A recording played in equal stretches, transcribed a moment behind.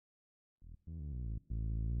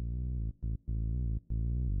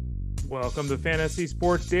Welcome to Fantasy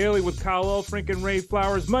Sports Daily with Kyle Elfrink and Ray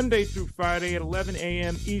Flowers, Monday through Friday at 11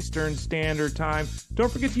 a.m. Eastern Standard Time.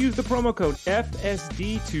 Don't forget to use the promo code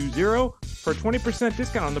FSD20 for a 20%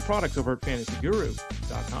 discount on the products over at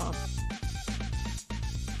fantasyguru.com.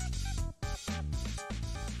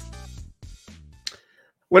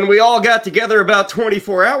 When we all got together about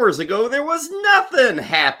 24 hours ago, there was nothing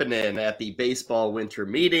happening at the baseball winter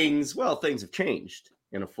meetings. Well, things have changed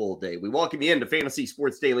in a full day. We welcome you into Fantasy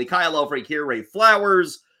Sports Daily. Kyle Elfrink here, Ray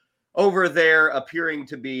Flowers over there, appearing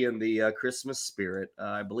to be in the Christmas spirit.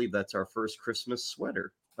 I believe that's our first Christmas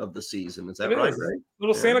sweater of the season. Is that right, Ray?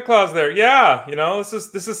 Little Santa Claus there. Yeah, you know, this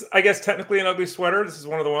is I guess technically an ugly sweater. This is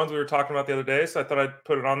one of the ones we were talking about the other day, so I thought I'd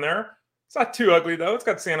put it on there. It's not too ugly though. It's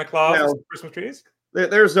got Santa Claus and some Christmas trees.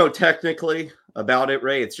 There's no technically about it,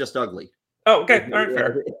 Ray. It's just ugly. Oh, okay. All right,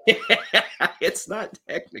 fair. It's not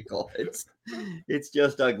technical. It's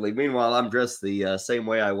just ugly. Meanwhile, I'm dressed the same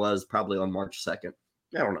way I was probably on March 2nd.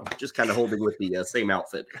 I don't know. Just kind of holding with the same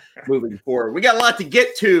outfit moving forward. We got a lot to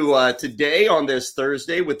get to today on this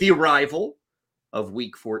Thursday with the arrival of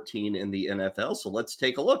Week 14 in the NFL. So let's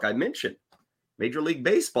take a look. I mentioned Major League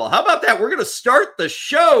Baseball. How about that? We're going to start the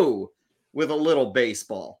show with a little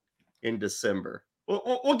baseball in December.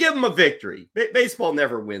 We'll give them a victory. Baseball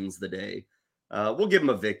never wins the day. We'll give them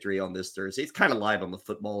a victory on this Thursday. It's kind of light on the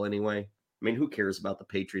football anyway. I mean, who cares about the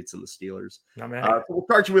Patriots and the Steelers? So we'll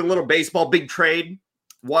start you with a little baseball. Big trade.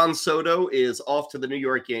 Juan Soto is off to the New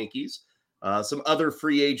York Yankees. Some other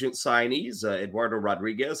free agent signees. Eduardo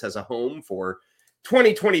Rodriguez has a home for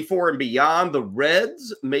 2024 and beyond. The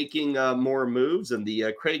Reds making more moves, and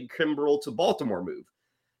the Craig Kimbrell to Baltimore move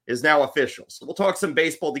is now official. So we'll talk some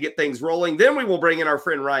baseball to get things rolling. Then we will bring in our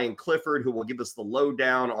friend Ryan Clifford, who will give us the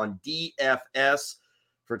lowdown on DFS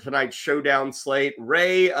for tonight's showdown slate.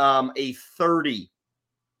 Ray, a 30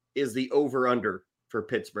 is the over-under for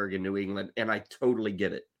Pittsburgh and New England, and I totally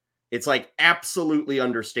get it. It's like absolutely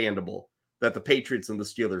understandable that the Patriots and the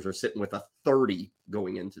Steelers are sitting with a 30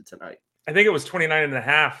 going into tonight. I think it was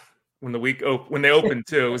 29.5 when when they opened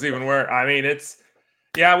too. It was even worse. I mean,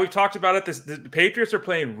 yeah, we've talked about it. The Patriots are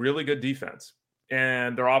playing really good defense,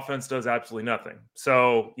 and their offense does absolutely nothing.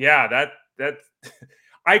 So, yeah, that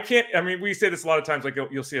I can't. I mean, we say this a lot of times. Like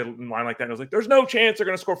you'll see a line like that, and I was like, "There's no chance they're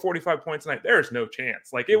going to score 45 points tonight." There's no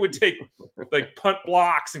chance. Like it would take like punt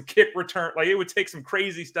blocks and kick return. Like it would take some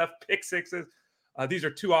crazy stuff, pick sixes. These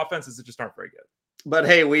are two offenses that just aren't very good. But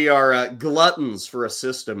hey, we are gluttons for a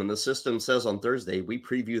system, and the system says on Thursday we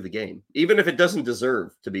preview the game. Even if it doesn't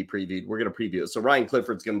deserve to be previewed, we're going to preview it. So Ryan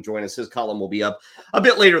Clifford's going to join us. His column will be up a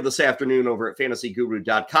bit later this afternoon over at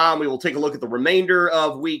fantasyguru.com. We will take a look at the remainder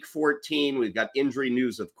of Week 14. We've got injury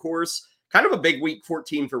news, of course. Kind of a big Week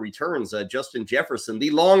 14 for returns. Justin Jefferson,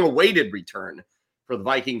 the long-awaited return for the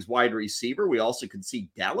Vikings wide receiver. We also could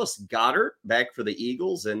see Dallas Goedert back for the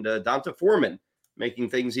Eagles, and Donta Foreman making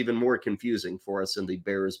things even more confusing for us in the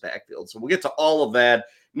Bears backfield. So we'll get to all of that,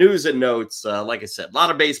 news and notes. Like I said, a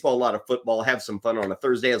lot of baseball, a lot of football. Have some fun on a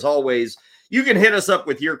Thursday. As always, you can hit us up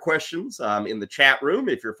with your questions in the chat room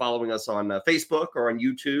if you're following us on Facebook or on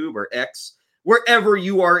YouTube or X. Wherever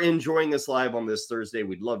you are enjoying us live on this Thursday,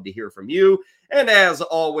 we'd love to hear from you. And as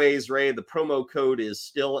always, Ray, the promo code is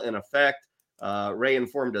still in effect. Ray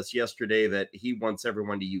informed us yesterday that he wants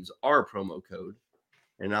everyone to use our promo code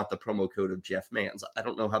and not the promo code of Jeff Manns. I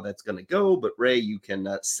don't know how that's going to go, but Ray, you can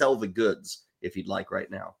sell the goods if you'd like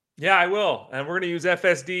right now. Yeah, I will. And we're going to use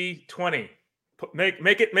FSD20.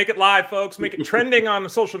 Make it live, folks. Make it trending on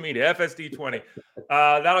social media, FSD20.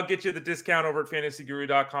 That'll get you the discount over at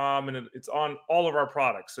fantasyguru.com, and it's on all of our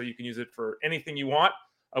products, so you can use it for anything you want.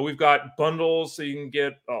 We've got bundles, so you can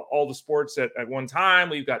get all the sports at one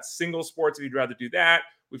time. We've got single sports if you'd rather do that.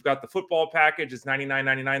 We've got the football package. It's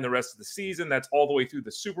 $99.99 the rest of the season. That's all the way through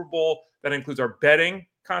the Super Bowl. That includes our betting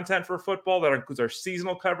content for football. That includes our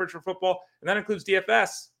seasonal coverage for football. And that includes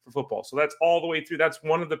DFS for football. So that's all the way through. That's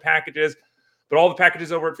one of the packages. But all the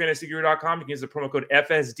packages over at fantasyguru.com, you can use the promo code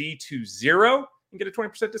FSD20 and get a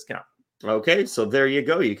 20% discount. Okay, so there you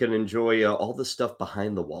go. You can enjoy all the stuff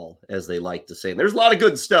behind the wall, as they like to say. And there's a lot of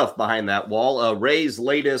good stuff behind that wall. Ray's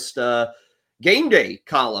latest Game Day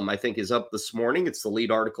column, I think, is up this morning. It's the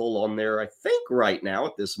lead article on there, I think, right now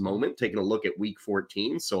at this moment, taking a look at Week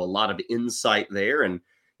 14. So a lot of insight there. And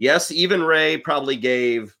yes, even Ray probably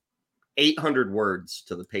gave 800 words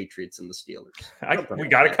to the Patriots and the Steelers. We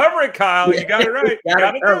got to cover it, Kyle. You got it right. You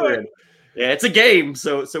got to cover it. Yeah, it's a game,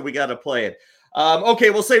 so we got to play it.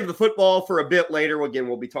 Okay, we'll save the football for a bit later. Again,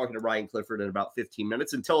 we'll be talking to Ryan Clifford in about 15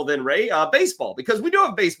 minutes. Until then, Ray, baseball, because we do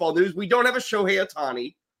have baseball news. We don't have a Shohei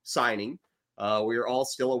Ohtani signing. We are all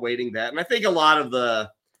still awaiting that. And I think a lot of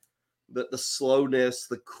the the slowness,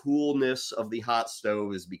 the coolness of the hot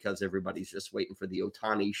stove is because everybody's just waiting for the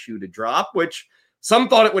Ohtani shoe to drop, which some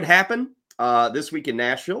thought it would happen this week in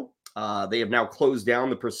Nashville. They have now closed down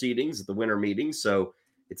the proceedings at the winter meeting, so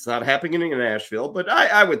it's not happening in Nashville. But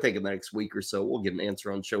I would think in the next week or so we'll get an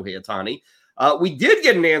answer on Shohei Ohtani. We did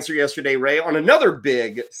get an answer yesterday, Ray, on another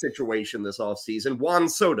big situation this offseason, Juan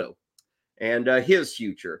Soto and his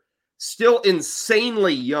future. Still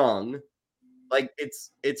insanely young. Like,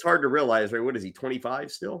 it's hard to realize, right? What is he,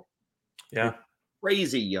 25 still? Yeah.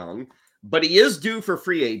 Crazy young. But he is due for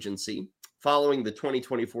free agency following the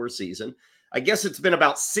 2024 season. I guess it's been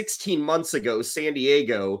about 16 months ago, San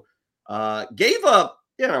Diego gave up,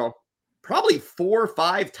 probably 4 or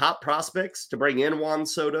 5 top prospects to bring in Juan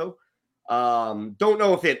Soto. Don't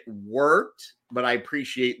know if it worked, but I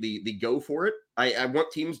appreciate the go for it. I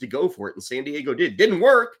want teams to go for it, and San Diego did. Didn't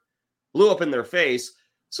work. Blew up in their face.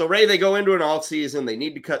 So, Ray, they go into an offseason. They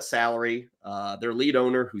need to cut salary. Their lead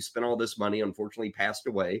owner, who spent all this money, unfortunately passed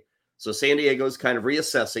away. So San Diego's kind of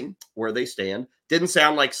reassessing where they stand. Didn't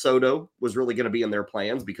sound like Soto was really going to be in their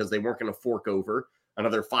plans because they weren't going to fork over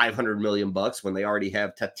another $500 million when they already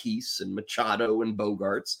have Tatis and Machado and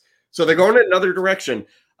Bogarts. So they're going in another direction.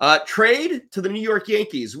 Trade to the New York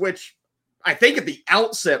Yankees, which I think at the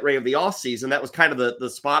outset, Ray, of the offseason, that was kind of the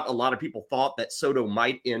spot a lot of people thought that Soto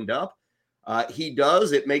might end up. He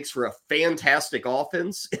does. It makes for a fantastic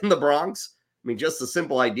offense in the Bronx. I mean, just the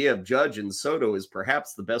simple idea of Judge and Soto is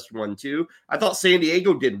perhaps the best one, too. I thought San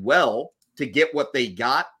Diego did well to get what they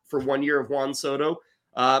got for 1 year of Juan Soto.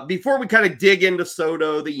 Before we kind of dig into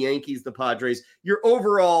Soto, the Yankees, the Padres, your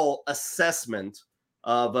overall assessment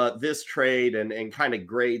of this trade and kind of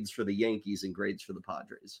grades for the Yankees and grades for the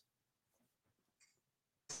Padres.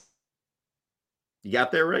 You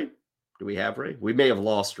got there, Ray? Do we have Ray? We may have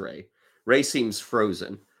lost Ray. Ray seems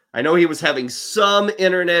frozen. I know he was having some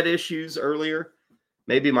internet issues earlier.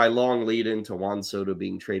 Maybe my long lead into Juan Soto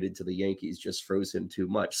being traded to the Yankees just froze him too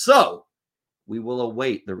much. So we will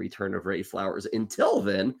await the return of Ray Flowers. Until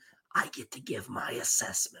then, I get to give my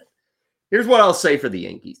assessment. Here's what I'll say for the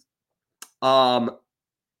Yankees.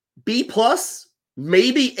 B+,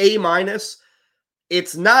 maybe A-.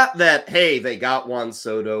 It's not that, hey, they got Juan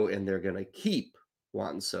Soto and they're going to keep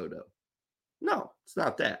Juan Soto. No, it's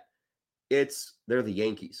not that. They're the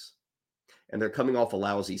Yankees, and they're coming off a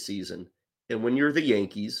lousy season. And when you're the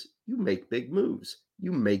Yankees, you make big moves.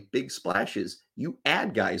 You make big splashes. You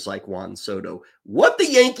add guys like Juan Soto. What the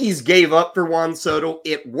Yankees gave up for Juan Soto,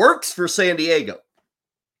 it works for San Diego.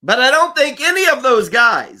 But I don't think any of those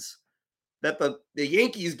guys that the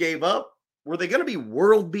Yankees gave up, were they going to be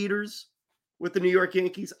world beaters with the New York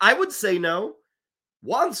Yankees? I would say no.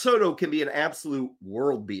 Juan Soto can be an absolute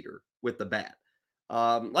world beater with the bat.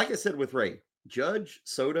 Like I said with Ray, Judge,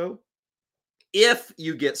 Soto, if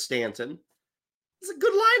you get Stanton, it's a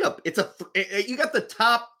good lineup. You got the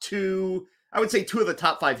top 2, I would say 2 of the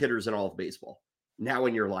top 5 hitters in all of baseball now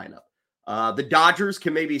in your lineup. The Dodgers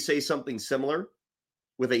can maybe say something similar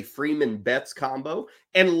with a Freeman-Betts combo.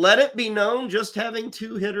 And let it be known, just having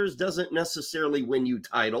 2 hitters doesn't necessarily win you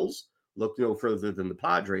titles. Look no further than the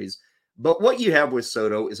Padres. But what you have with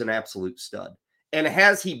Soto is an absolute stud. And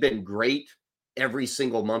has he been great every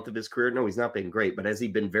single month of his career? No, he's not been great, but has he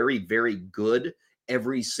been very, very good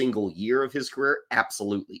every single year of his career?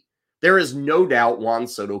 Absolutely. There is no doubt Juan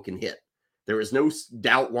Soto can hit. There is no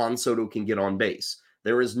doubt Juan Soto can get on base.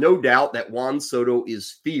 There is no doubt that Juan Soto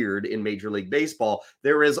is feared in Major League Baseball.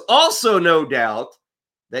 There is also no doubt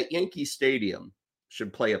that Yankee Stadium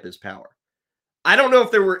should play up his power. I don't know if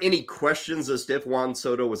there were any questions as to if Juan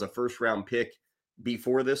Soto was a first-round pick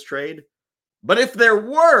before this trade, but if there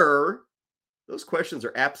were, those questions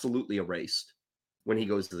are absolutely erased when he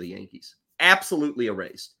goes to the Yankees. Absolutely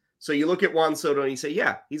erased. So you look at Juan Soto and you say,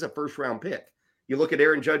 yeah, he's a first-round pick. You look at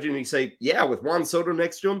Aaron Judge and you say, yeah, with Juan Soto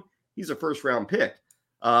next to him, he's a first-round pick.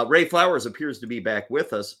 Ray Flowers appears to be back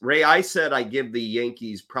with us. Ray, I said I give the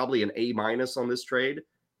Yankees probably an A- on this trade.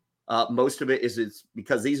 Most of it is it's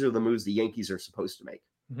because these are the moves the Yankees are supposed to make.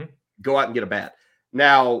 Mm-hmm. Go out and get a bat.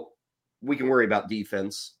 Now, we can worry about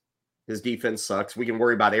defense. His defense sucks. We can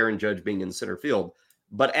worry about Aaron Judge being in center field.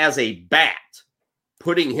 But as a bat,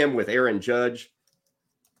 putting him with Aaron Judge,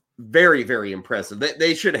 very, very impressive.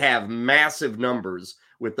 They should have massive numbers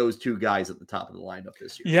with those 2 guys at the top of the lineup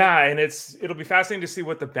this year. Yeah, and it'll be fascinating to see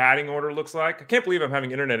what the batting order looks like. I can't believe I'm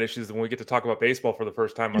having internet issues when we get to talk about baseball for the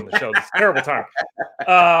first time on the show. It's a terrible time.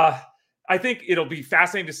 I think it'll be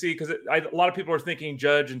fascinating to see because a lot of people are thinking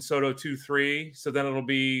Judge and Soto 2-3. So then it'll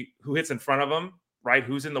be who hits in front of them, right?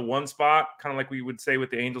 Who's in the 1 spot, kind of like we would say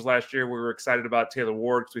with the Angels last year. We were excited about Taylor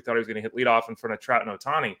Ward because we thought he was going to hit leadoff in front of Trout and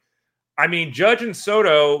Ohtani. I mean, Judge and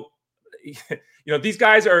Soto, these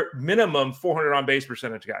guys are minimum 400 on base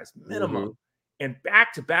percentage guys, minimum. Mm-hmm. And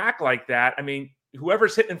back to back like that, I mean,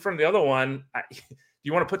 whoever's hitting in front of the other one,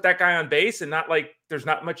 you want to put that guy on base and not like there's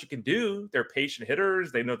not much you can do. They're patient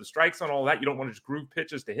hitters. They know the strikes on all that. You don't want to just groove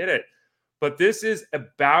pitches to hit it. But this is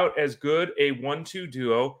about as good a 1-2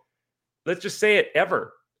 duo, let's just say it,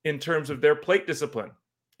 ever, in terms of their plate discipline,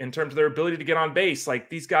 in terms of their ability to get on base. Like,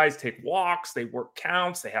 these guys take walks, they work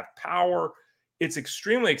counts, they have power. It's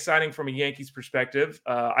extremely exciting from a Yankees perspective.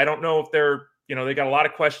 I don't know if they're, they got a lot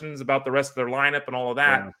of questions about the rest of their lineup and all of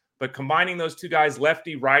that. Yeah. But combining those two guys,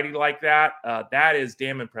 lefty, righty like that, that is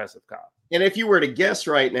damn impressive, Kyle. And if you were to guess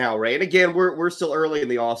right now, Ray, and again, we're still early in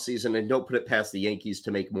the offseason, and don't put it past the Yankees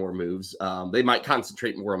to make more moves. They might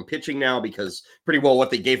concentrate more on pitching now, because pretty well what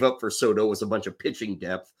they gave up for Soto was a bunch of pitching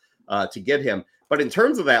depth to get him. But in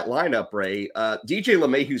terms of that lineup, Ray, DJ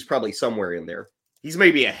LeMahieu's probably somewhere in there. He's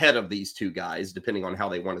maybe ahead of these two guys, depending on how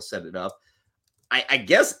they want to set it up. I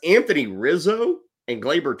guess Anthony Rizzo and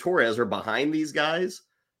Gleyber Torres are behind these guys.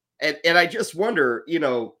 And I just wonder,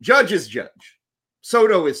 Judge is Judge.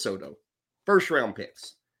 Soto is Soto. First round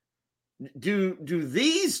picks. Do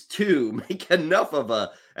these two make enough of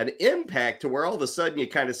an impact to where all of a sudden you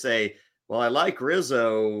kind of say, well, I like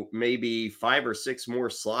Rizzo, maybe 5 or 6 more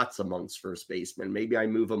slots amongst first basemen. Maybe I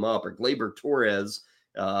move him up, or Gleyber Torres,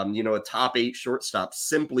 a top 8 shortstop,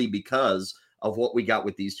 simply because of what we got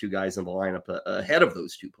with these two guys in the lineup ahead of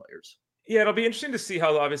those two players. Yeah, it'll be interesting to see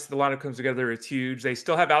how obviously the lineup comes together. It's huge. They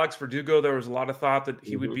still have Alex Verdugo. There was a lot of thought that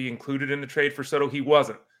he would be included in the trade for Soto. He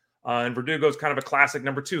wasn't. And Verdugo's kind of a classic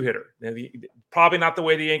number 2 hitter. Probably not the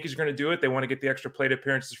way the Yankees are going to do it. They want to get the extra plate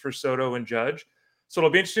appearances for Soto and Judge. So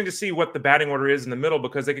it'll be interesting to see what the batting order is in the middle,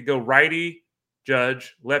 because they could go righty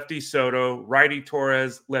Judge, lefty Soto, righty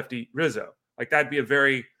Torres, lefty Rizzo. Like, that'd be a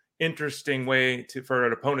very interesting way for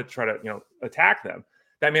an opponent to try to, attack them.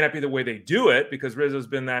 That may not be the way they do it, because Rizzo's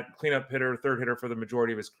been that cleanup hitter, third hitter for the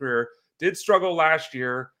majority of his career. Did struggle last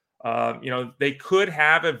year. They could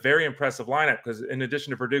have a very impressive lineup, because in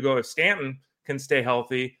addition to Verdugo, if Stanton can stay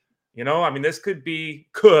healthy, this could be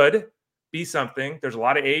something. There's a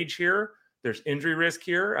lot of age here. There's injury risk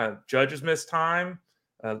here. Judge has missed time.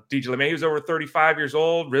 DJ LeMahieu's over 35 years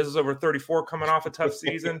old. Rizzo's over 34, coming off a tough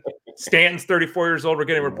season. Stanton's 34 years old. We're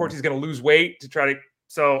getting reports he's going to lose weight to try to.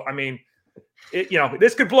 So,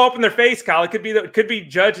 this could blow up in their face, Kyle. It could be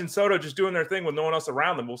Judge and Soto just doing their thing with no one else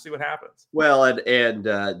around them. We'll see what happens. Well, and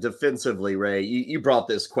defensively, Ray, you brought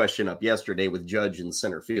this question up yesterday with Judge in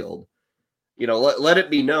center field. Let it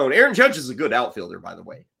be known, Aaron Judge is a good outfielder, by the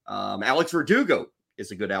way. Alex Verdugo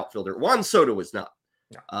is a good outfielder. Juan Soto is not.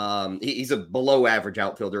 No. He's a below average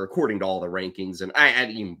outfielder according to all the rankings.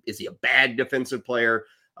 And is he a bad defensive player?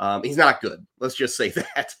 He's not good. Let's just say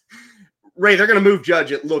that. Ray, they're going to move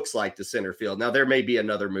Judge, it looks like, to center field. Now, there may be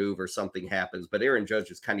another move or something happens, but Aaron Judge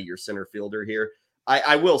is kind of your center fielder here.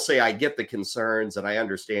 I will say I get the concerns, and I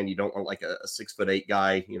understand you don't want like a 6'8"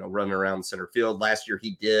 guy, running around center field. Last year,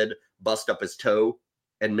 he did bust up his toe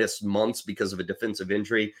and missed months because of a defensive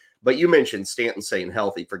injury. But you mentioned Stanton staying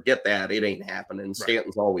healthy. Forget that. It ain't happening. Right.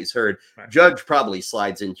 Stanton's always hurt. Right. Judge probably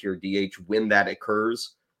slides into your DH when that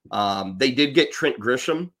occurs. They did get Trent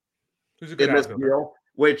Grisham in this deal,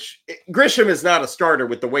 which Grisham is not a starter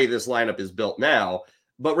with the way this lineup is built now.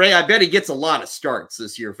 But, Ray, I bet he gets a lot of starts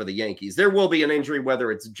this year for the Yankees. There will be an injury,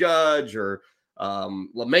 whether it's Judge or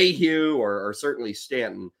LeMahieu or certainly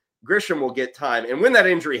Stanton. Grisham will get time. And when that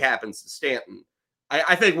injury happens to Stanton,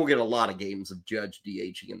 I think we'll get a lot of games of Judge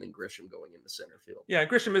DHing and then Grisham going into center field. Yeah,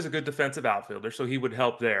 Grisham is a good defensive outfielder, so he would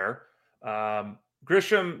help there.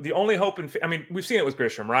 Grisham, the only hope we've seen it with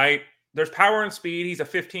Grisham, right? There's power and speed. He's a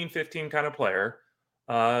 15-15 kind of player.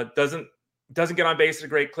 Doesn't get on base at a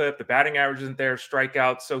great clip. The batting average isn't there,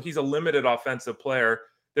 strikeouts. So he's a limited offensive player.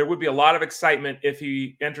 There would be a lot of excitement if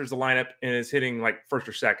he enters the lineup and is hitting like first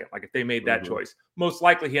or second, like if they made that choice. Most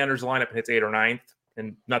likely he enters the lineup and hits 8th or 9th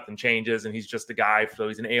and nothing changes and he's just a guy. So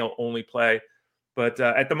he's an AL only play. But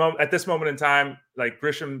at this moment in time, like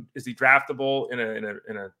Grisham, is he draftable in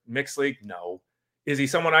a mixed league? No. Is he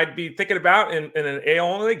someone I'd be thinking about in an AL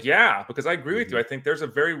only league? Yeah, because I agree with you. I think there's a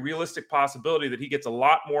very realistic possibility that he gets a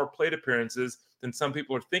lot more plate appearances than some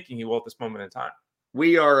people are thinking he will at this moment in time.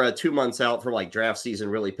 We are 2 months out from like draft season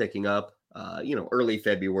really picking up. Early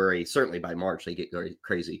February, certainly by March they get very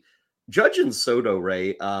crazy. Judge and Soto,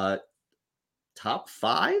 Ray, top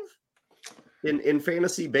 5 in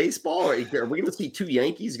fantasy baseball. Are we going to see 2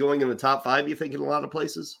 Yankees going in the top 5? You think in a lot of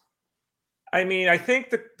places? I think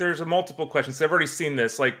that there's a multiple questions. I've already seen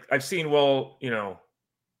this. Like I've seen,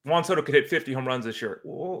 Juan Soto could hit 50 home runs this year.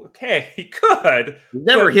 Well, okay, he could. He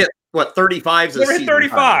never hit 35s. Never hit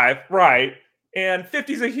 35, right? And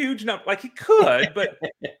 50 is a huge number. Like, he could, but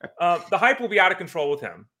the hype will be out of control with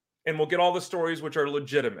him. And we'll get all the stories which are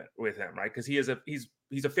legitimate with him, right? Because he's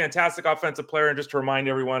a fantastic offensive player. And just to remind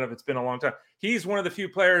everyone, if it's been a long time, he's one of the few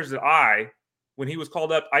players that when he was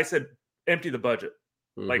called up, I said, empty the budget.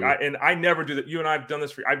 Mm-hmm. I never do that. You and I have done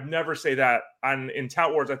this I've never say that in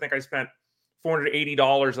Tout Wars. I think I spent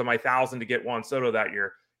 $480 on my $1,000 to get Juan Soto that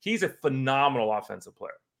year. He's a phenomenal offensive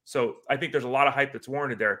player. So I think there's a lot of hype that's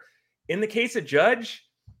warranted there. In the case of Judge,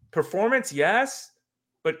 performance, yes.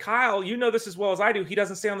 But Kyle, you know this as well as I do. He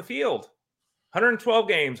doesn't stay on the field. 112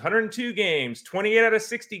 games, 102 games, 28 out of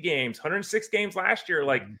 60 games, 106 games last year.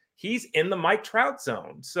 Like, he's in the Mike Trout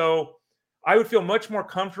zone. So I would feel much more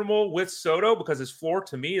comfortable with Soto because his floor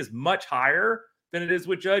to me is much higher than it is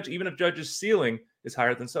with Judge, even if Judge's ceiling is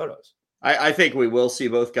higher than Soto's. I think we will see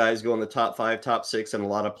both guys go in the top 5, top 6 in a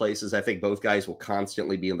lot of places. I think both guys will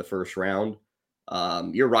constantly be in the first round.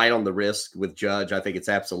 You're right on the risk with Judge. I think it's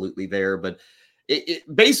absolutely there. But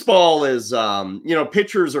baseball is,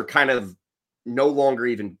 pitchers are kind of no longer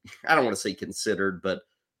even, I don't want to say considered, but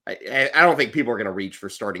I don't think people are going to reach for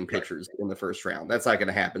starting pitchers in the first round. That's not going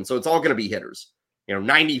to happen. So it's all going to be hitters.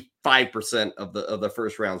 95% of the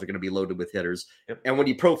first rounds are going to be loaded with hitters. Yep. And when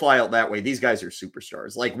you profile it that way, these guys are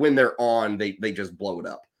superstars. Like, when they're on, they just blow it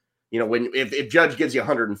up. If Judge gives you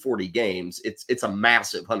 140 games, it's a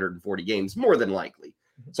massive 140 games, more than likely.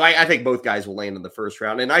 So I think both guys will land in the first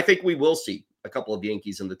round. And I think we will see a couple of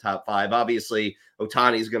Yankees in the top 5. Obviously,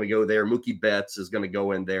 Ohtani is going to go there. Mookie Betts is going to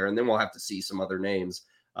go in there. And then we'll have to see some other names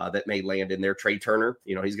that may land in there. Trey Turner,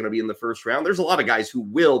 he's going to be in the first round. There's a lot of guys who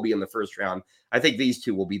will be in the first round. I think these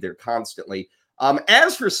two will be there constantly.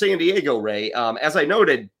 As for San Diego, Ray, as I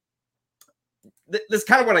noted, this is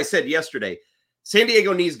kind of what I said yesterday. San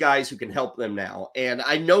Diego needs guys who can help them now. And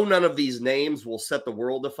I know none of these names will set the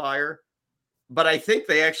world afire, but I think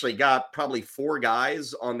they actually got probably 4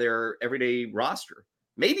 guys on their everyday roster,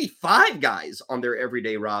 maybe 5 guys on their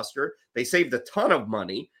everyday roster. They saved a ton of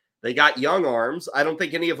money. They got young arms. I don't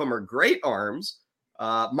think any of them are great arms.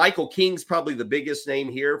 Michael King's probably the biggest name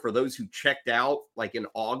here for those who checked out like in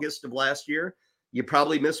August of last year. You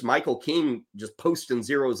probably missed Michael King just posting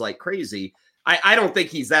zeros like crazy. I don't think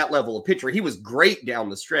he's that level of pitcher. He was great down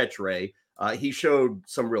the stretch, Ray. He showed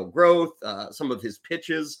some real growth. Some of his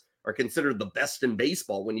pitches are considered the best in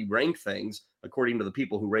baseball when you rank things, according to the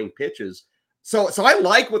people who rank pitches. So I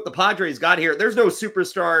like what the Padres got here. There's no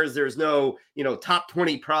superstars. There's no, top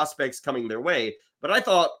 20 prospects coming their way. But I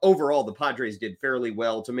thought overall the Padres did fairly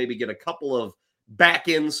well to maybe get a couple of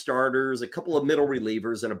back-end starters, a couple of middle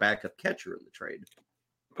relievers, and a backup catcher in the trade.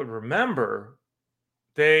 But remember,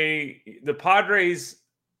 the Padres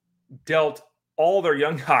dealt all their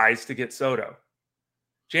young guys to get Soto.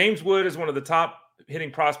 James Wood is one of the top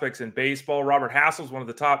hitting prospects in baseball. Robert Hassel is one of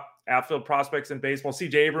the top outfield prospects in baseball.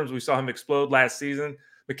 C.J. Abrams, we saw him explode last season.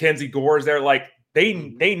 Mackenzie Gore is there. Like, they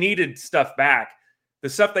needed stuff back. The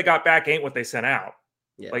stuff they got back ain't what they sent out.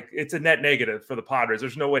 Yeah. Like, it's a net negative for the Padres.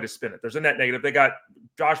 There's no way to spin it. There's a net negative. They got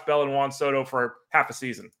Josh Bell and Juan Soto for half a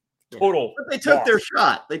season. Total. But they took their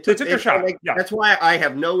shot. They took their shot. Yeah. That's why I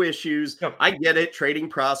have no issues. Yep. I get it, trading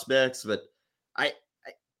prospects, but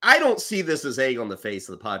I don't see this as egg on the face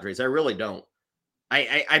of the Padres. I really don't.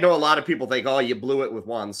 I know a lot of people think, oh, you blew it with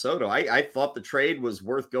Juan Soto. I thought the trade was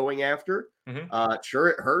worth going after. Mm-hmm. Sure,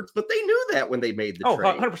 it hurts, but they knew that when they made the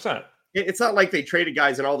trade. 100%. It's not like they traded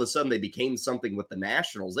guys and all of a sudden they became something with the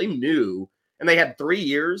Nationals. They knew, and they had 3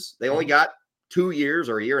 years. They only got 2 years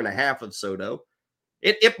or a year and a half of Soto.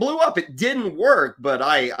 It blew up. It didn't work, but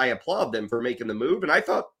I applaud them for making the move. And I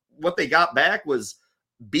thought what they got back was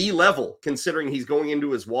B level, considering he's going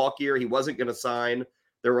into his walk year. He wasn't going to sign.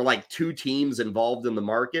 There were like 2 teams involved in the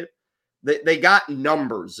market. They got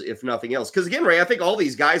numbers, if nothing else. Because again, Ray, I think all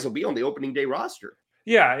these guys will be on the opening day roster.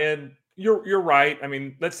 Yeah, and you're right. I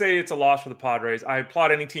mean, let's say it's a loss for the Padres. I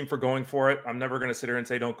applaud any team for going for it. I'm never going to sit here and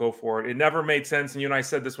say don't go for it. It never made sense. And you and I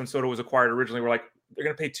said this when Soto was acquired originally. We're like, they're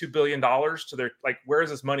going to pay $2 billion to their, like, where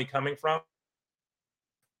is this money coming from?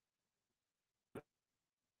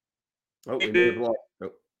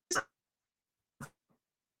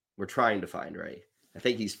 We're trying to find Ray. I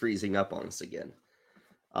think he's freezing up on us again.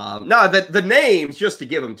 No, the names, just to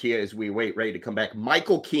give them to you as we wait Ray to come back: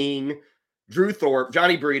 Michael King, Drew Thorpe,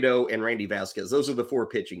 Johnny Brito, and Randy Vasquez. Those are the 4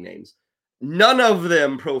 pitching names. None of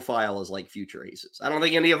them profile as like future aces. I don't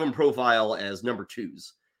think any of them profile as number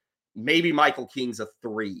 2s. Maybe Michael King's a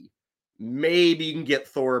 3. Maybe you can get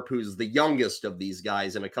Thorpe, who's the youngest of these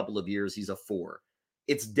guys. In a couple of years, he's a 4.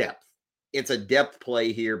 It's depth. It's a depth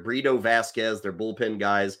play here. Brito, Vasquez, they're bullpen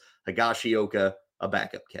guys. Higashioka, a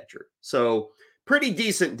backup catcher. So pretty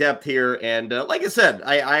decent depth here. And like I said,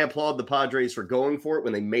 I applaud the Padres for going for it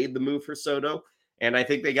when they made the move for Soto. And I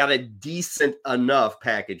think they got a decent enough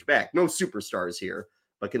package back. No superstars here,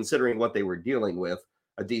 but considering what they were dealing with,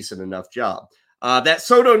 a decent enough job. That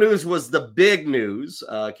Soto news was the big news,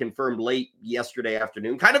 confirmed late yesterday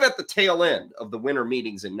afternoon, kind of at the tail end of the winter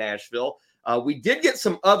meetings in Nashville. We did get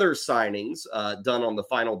some other signings done on the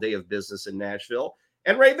final day of business in Nashville.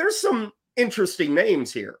 And Ray, there's some interesting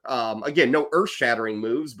names here. Again, no earth-shattering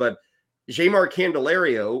moves, but Jeimer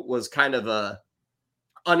Candelario was kind of a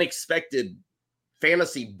unexpected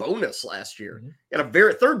fantasy bonus last year. And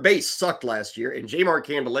third base sucked last year, and Jeimer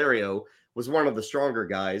Candelario was one of the stronger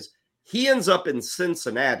guys. He ends up in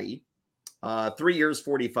Cincinnati, 3 years,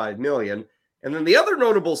 $45 million. And then the other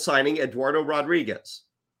notable signing, Eduardo Rodriguez,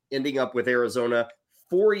 ending up with Arizona,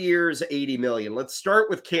 4 years, $80 million. Let's start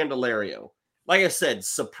with Candelario. Like I said,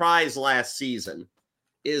 surprise last season.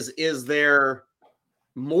 Is there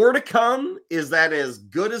more to come? Is that as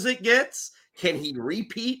good as it gets? Can he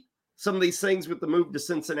repeat some of these things with the move to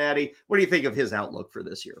Cincinnati? What do you think of his outlook for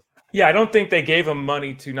this year? Yeah, I don't think they gave him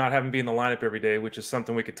money to not have him be in the lineup every day, which is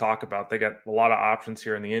something we could talk about. They got a lot of options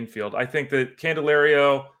here in the infield. I think that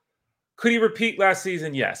Candelario, could he repeat last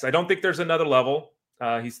season? Yes. I don't think there's another level.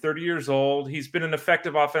 He's 30 years old. He's been an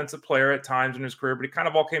effective offensive player at times in his career, but it kind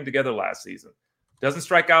of all came together last season. Doesn't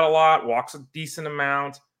strike out a lot, walks a decent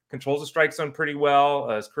amount, controls the strike zone pretty well.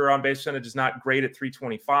 His career on base percentage is not great at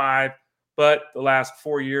 325, but the last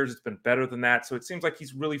 4 years it's been better than that. So it seems like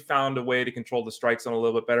he's really found a way to control the strike zone a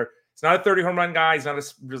little bit better. He's not a 30 home run guy. He's not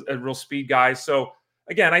a real speed guy. So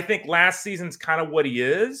again, I think last season's kind of what he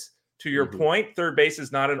is. To your point, third base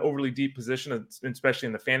is not an overly deep position, especially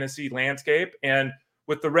in the fantasy landscape. And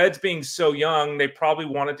with the Reds being so young, they probably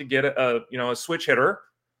wanted to get a switch hitter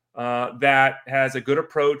that has a good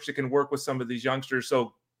approach that can work with some of these youngsters.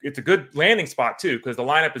 So it's a good landing spot too, because the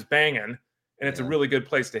lineup is banging and it's a really good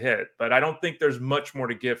place to hit. But I don't think there's much more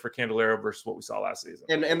to give for Candelario versus what we saw last season.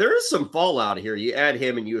 And there is some fallout here. You add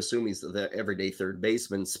him and you assume he's the everyday third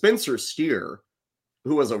baseman. Spencer Steer,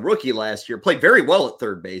 who was a rookie last year, played very well at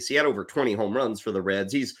third base. He had over 20 home runs for the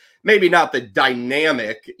Reds. He's maybe not the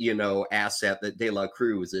dynamic, asset that De La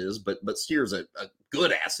Cruz is, but Steer's a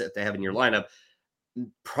good asset to have in your lineup.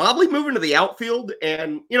 Probably moving to the outfield,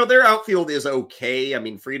 and their outfield is okay. I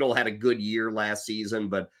mean, Friedel had a good year last season,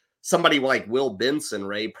 but somebody like Will Benson,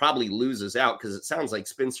 Ray, probably loses out because it sounds like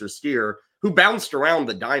Spencer Steer, who bounced around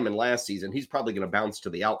the diamond last season, he's probably going to bounce to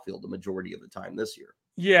the outfield the majority of the time this year.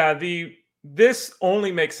 Yeah, this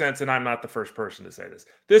only makes sense, and I'm not the first person to say this.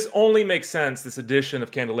 This only makes sense, this addition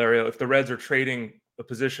of Candelario, if the Reds are trading a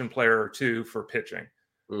position player or two for pitching.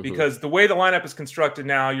 Because the way the lineup is constructed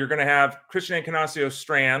now, you're going to have Christian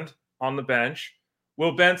Encarnacion-Strand on the bench,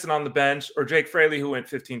 Will Benson on the bench, or Jake Fraley, who went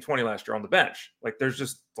 15-20 last year, on the bench. Like, there's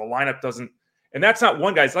just, the lineup doesn't, and that's not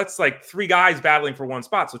one guy. That's like three guys battling for one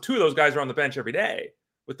spot. So two of those guys are on the bench every day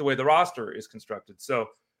with the way the roster is constructed. So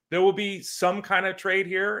there will be some kind of trade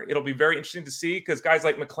here. It'll be very interesting to see because guys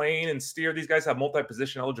like McLean and Steer, these guys have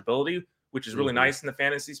multi-position eligibility, which is really nice in the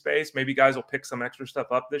fantasy space. Maybe guys will pick some extra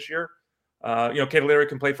stuff up this year. Candelario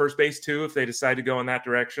can play first base too if they decide to go in that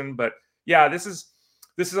direction. But yeah, this is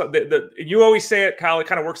you always say it, Kyle. It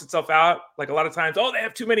kind of works itself out. Like a lot of times, they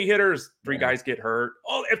have too many hitters, three guys get hurt.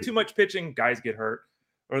 They have too much pitching, guys get hurt,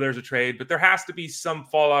 or there's a trade. But there has to be some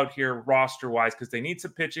fallout here roster wise because they need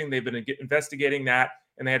some pitching. They've been investigating that.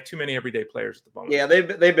 And they have too many everyday players at the moment. Yeah,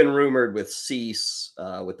 they've been rumored with Cease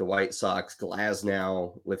with the White Sox,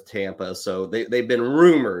 Glasnow with Tampa. So they've been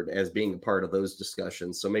rumored as being a part of those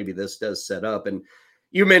discussions. So maybe this does set up. And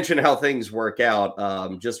you mentioned how things work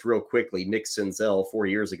out. Just real quickly, Nick Senzel, 4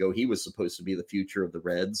 years ago, he was supposed to be the future of the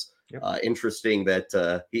Reds. Yep. Interesting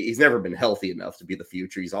that he's never been healthy enough to be the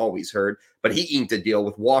future. He's always hurt. But he inked a deal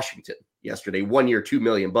with Washington yesterday, 1 year, $2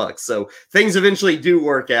 million. So things eventually do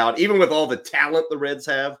work out. Even with all the talent the Reds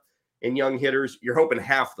have in young hitters, you're hoping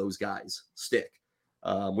half those guys stick.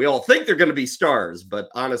 We all think they're going to be stars, but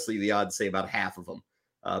honestly, the odds say about half of them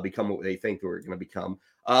become what they think they're going to become.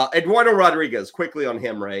 Eduardo Rodriguez, quickly on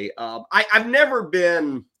him, Ray. I've never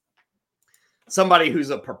been somebody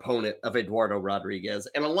who's a proponent of Eduardo Rodriguez,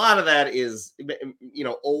 and a lot of that is,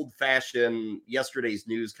 old-fashioned, yesterday's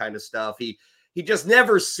news kind of stuff. He just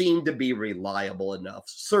never seemed to be reliable enough.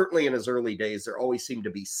 Certainly in his early days, there always seemed to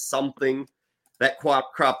be something that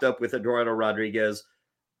cropped up with Eduardo Rodriguez.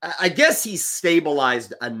 I guess he's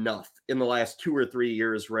stabilized enough in the last 2 or 3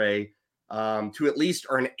 years, Ray, to at least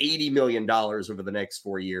earn $80 million over the next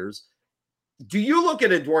 4 years. Do you look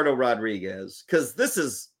at Eduardo Rodriguez, because this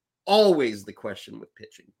is always the question with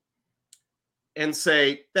pitching, and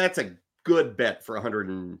say, that's a good bet for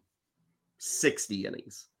 160 60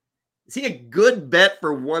 innings. Is he a good bet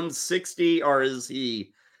for 160, or is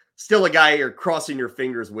he still a guy you're crossing your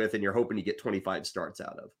fingers with and you're hoping you get 25 starts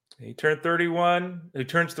out of? He turned 31. He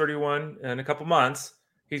turns 31 in a couple months.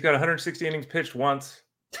 He's got 160 innings pitched once.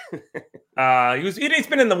 He's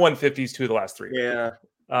been in the 150s too the last 3 years.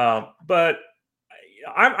 Yeah. But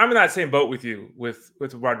I'm in that same boat with you with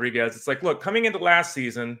Rodriguez. It's like, look, coming into last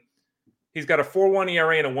season, he's got a 4.1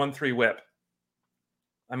 ERA and a 1.3 WHIP.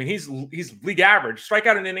 I mean, he's league average.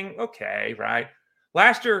 Strikeout an inning, okay, right?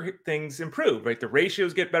 Last year, things improved, right? The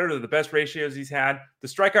ratios get better. They're the best ratios he's had. The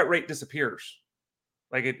strikeout rate disappears.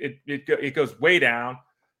 Like it goes way down.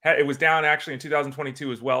 It was down actually in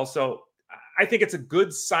 2022 as well. So I think it's a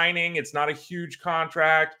good signing. It's not a huge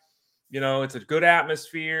contract. It's a good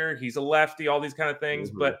atmosphere. He's a lefty, all these kind of things.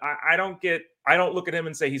 Mm-hmm. But I don't look at him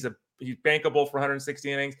and say he's bankable for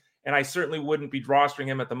 160 innings. And I certainly wouldn't be drawstring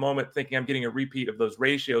him at the moment thinking I'm getting a repeat of those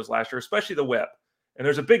ratios last year, especially the WHIP. And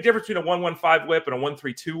there's a big difference between a 1.15 WHIP and a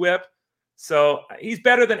 1.32 WHIP. So he's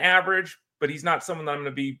better than average, but he's not someone that I'm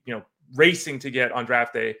going to be, racing to get on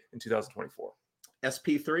draft day in 2024.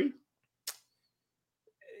 SP3?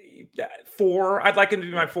 4. I'd like him to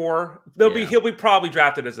be my 4. He'll be probably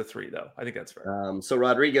drafted as a 3, though. I think that's fair. So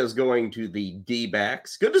Rodriguez going to the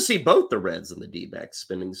D-backs. Good to see both the Reds and the D-backs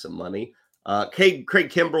spending some money. Craig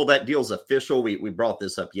Kimbrell, that deal's official. We brought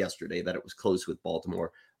this up yesterday that it was close with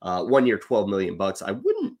Baltimore. 1 year, $12 million.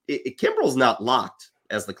 Kimbrell's not locked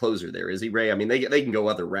as the closer there, is he, Ray? I mean, they can go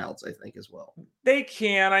other routes, I think, as well. They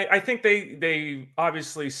can. I think they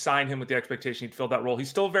obviously signed him with the expectation he'd fill that role. He's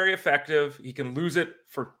still very effective. He can lose it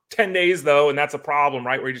for 10 days, though, and that's a problem,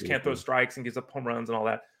 right? Where he just can't throw strikes and gives up home runs and all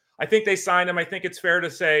that. I think they signed him. I think it's fair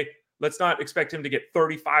to say, let's not expect him to get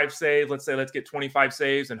 35 saves. Let's get 25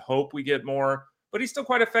 saves and hope we get more. But he's still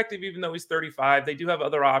quite effective, even though he's 35. They do have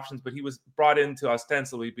other options, but he was brought in to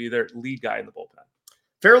ostensibly be their lead guy in the bullpen.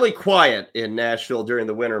 Fairly quiet in Nashville during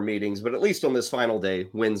the winter meetings, but at least on this final day,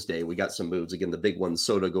 Wednesday, we got some moves. Again, the big one,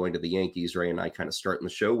 Soto going to the Yankees. Ray and I kind of starting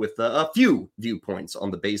the show with a few viewpoints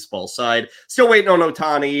on the baseball side. Still waiting on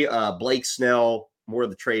Ohtani, Blake Snell, more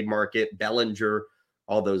of the trade market, Bellinger,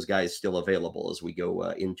 all those guys still available as we go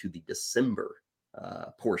into the December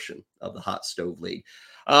portion of the Hot Stove League.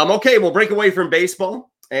 Okay, we'll break away from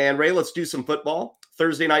baseball. And Ray, let's do some football.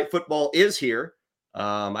 Thursday night football is here.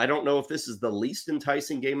 I don't know if this is the least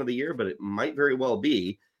enticing game of the year, but it might very well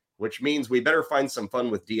be, which means we better find some fun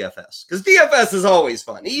with DFS, because DFS is always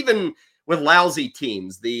fun, even with lousy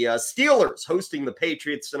teams. The Steelers hosting the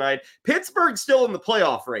Patriots tonight. Pittsburgh's still in the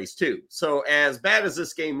playoff race, too. So as bad as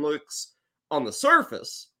this game looks on the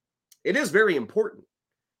surface, it is very important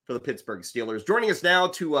for the Pittsburgh Steelers. Joining us now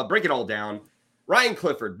to break it all down, Ryan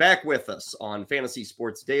Clifford back with us on Fantasy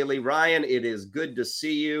Sports Daily. Ryan, it is good to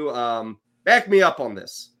see you. Back me up on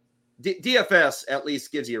this. DFS at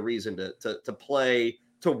least gives you a reason to play,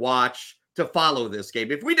 to watch, to follow this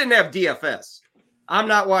game. If we didn't have DFS, I'm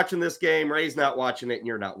not watching this game, Ray's not watching it, and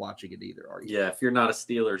you're not watching it either, are you? Yeah, if you're not a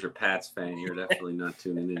Steelers or Pats fan, you're definitely not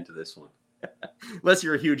tuning into this one. Unless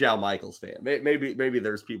you're a huge Al Michaels fan. Maybe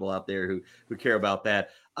there's people out there who care about that.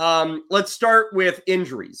 Let's start with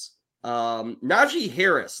injuries. Najee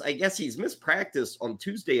Harris, I guess he's missed practice on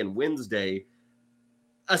Tuesday and Wednesday.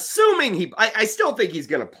 Assuming I still think he's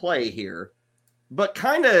going to play here, but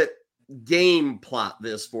kind of game plot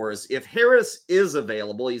this for us. If Harris is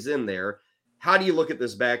available, he's in there. How do you look at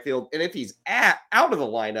this backfield? And if he's out of the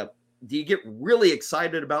lineup, do you get really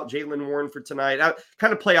excited about Jaylen Warren for tonight?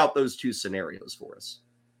 Kind of play out those two scenarios for us.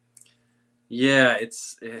 Yeah,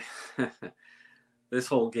 this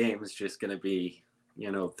whole game is just going to be,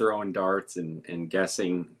 throwing darts and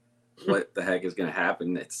guessing what the heck is going to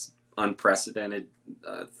happen. It's unprecedented,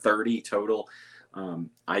 30 total.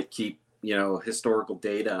 I keep, historical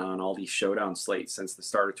data on all these showdown slates since the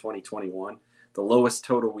start of 2021. The lowest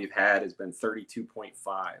total we've had has been 32.5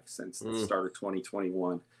 since the start of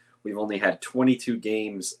 2021. We've only had 22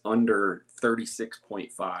 games under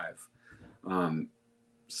 36.5.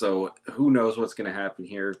 So who knows what's going to happen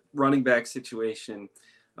here. Running back situation.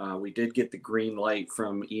 We did get the green light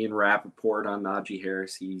from Ian Rappaport on Najee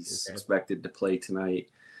Harris. He's expected to play tonight.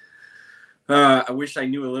 I wish I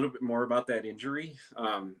knew a little bit more about that injury.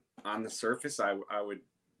 On the surface, I would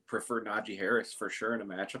prefer Najee Harris for sure in a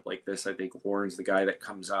matchup like this. I think Warren's the guy that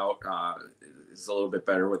comes out, is a little bit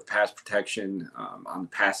better with pass protection. On the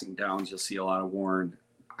passing downs, you'll see a lot of Warren.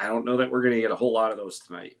 I don't know that we're going to get a whole lot of those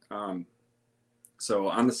tonight. So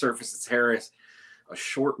on the surface, it's Harris. A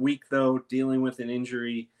short week, though, dealing with an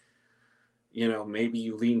injury. Maybe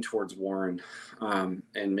you lean towards Warren.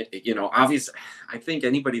 Obviously, I think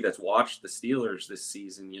anybody that's watched the Steelers this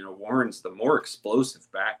season, Warren's the more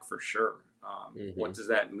explosive back for sure. What does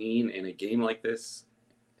that mean in a game like this?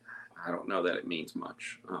 I don't know that it means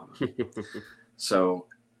much. So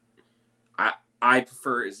I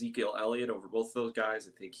prefer Ezekiel Elliott over both of those guys.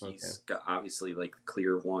 I think he's got obviously like the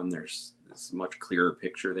clear one. There's this much clearer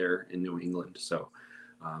picture there in New England. So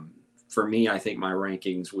for me, I think my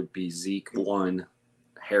rankings would be Zeke 1,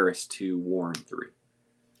 Harris 2, Warren 3.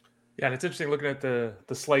 Yeah, and it's interesting looking at the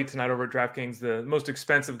slate tonight over at DraftKings. The most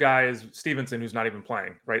expensive guy is Stevenson, who's not even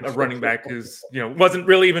playing, right? A running back who's wasn't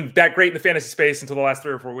really even that great in the fantasy space until the last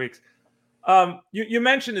 3 or 4 weeks. You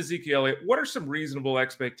mentioned Ezekiel Elliott. What are some reasonable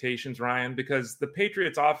expectations, Ryan? Because the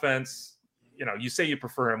Patriots offense, you say you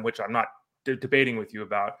prefer him, which I'm not debating with you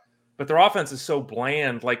about, but their offense is so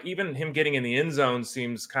bland. Like even him getting in the end zone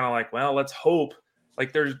seems kind of like, well, let's hope.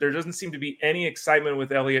 Like there doesn't seem to be any excitement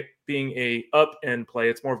with Elliott being a up end play.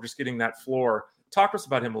 It's more of just getting that floor. Talk to us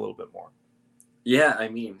about him a little bit more. Yeah, I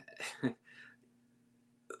mean,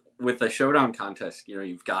 with the showdown contest,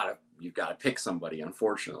 you've got to pick somebody,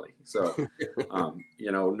 unfortunately. So,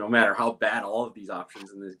 no matter how bad all of these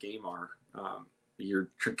options in this game are, you're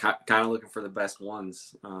kind of looking for the best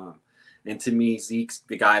ones. And to me, Zeke's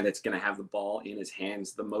the guy that's going to have the ball in his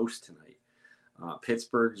hands the most tonight.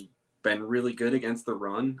 Pittsburgh's been really good against the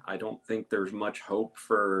run. I don't think there's much hope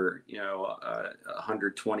for, a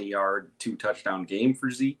 120-yard, 2-touchdown game for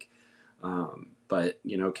Zeke. But,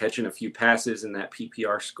 catching a few passes in that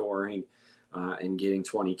PPR scoring and getting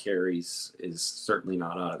 20 carries is certainly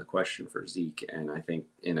not out of the question for Zeke. And I think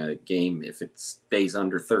in a game, if it stays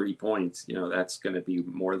under 30 points, that's going to be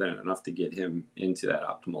more than enough to get him into that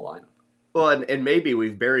optimal lineup. Well, and maybe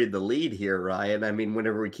we've buried the lead here, Ryan. I mean,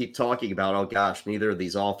 whenever we keep talking about, oh gosh, neither of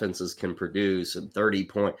these offenses can produce and 30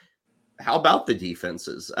 point. How about the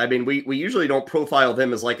defenses? I mean, we usually don't profile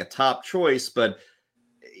them as like a top choice, but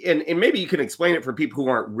and maybe you can explain it for people who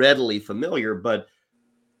aren't readily familiar, but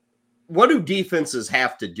what do defenses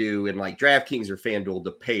have to do in like DraftKings or FanDuel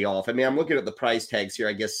to pay off? I mean, I'm looking at the price tags here.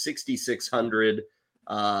 I guess 6,600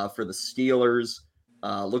 for the Steelers.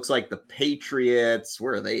 Looks like the Patriots,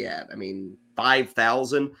 where are they at? I mean,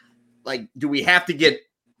 5,000. Like, do we have to get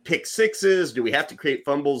pick sixes? Do we have to create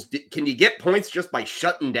fumbles? Can you get points just by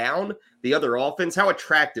shutting down the other offense? How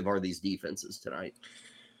attractive are these defenses tonight?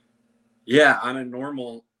 Yeah, on a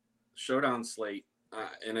normal showdown slate,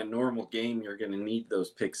 in a normal game, you're going to need those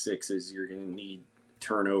pick sixes. You're going to need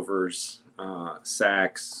turnovers,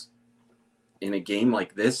 sacks. In a game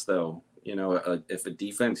like this, though, if a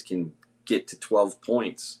defense can get to 12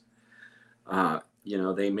 points,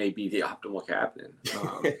 they may be the optimal captain.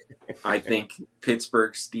 I think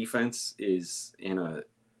Pittsburgh's defense is in an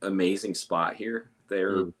amazing spot here.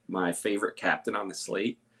 They're my favorite captain on the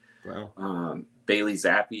slate. Wow. Bailey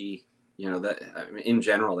Zappi, in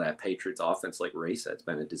general, that Patriots offense, like Ray said, it's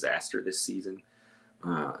been a disaster this season.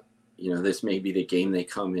 This may be the game they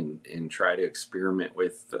come and try to experiment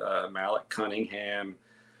with Malik Cunningham.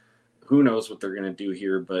 Who knows what they're going to do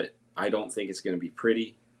here, but I don't think it's going to be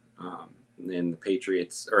pretty. And the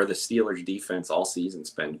Patriots or the Steelers defense all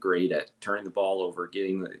season's been great at turning the ball over,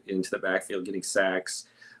 getting into the backfield, getting sacks,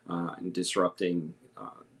 and disrupting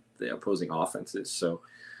the opposing offenses. So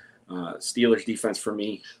Steelers defense for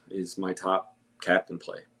me is my top captain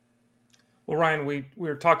play. Well, Ryan, we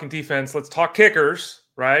were talking defense. Let's talk kickers,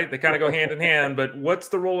 right? They kind of go hand in hand, but what's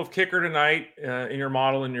the role of kicker tonight in your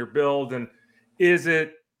model, in your build? And is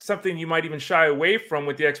it something you might even shy away from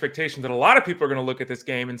with the expectation that a lot of people are going to look at this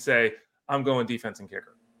game and say, I'm going defense and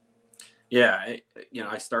kicker? Yeah.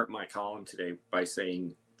 I start my column today by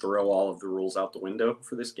saying throw all of the rules out the window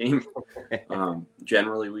for this game.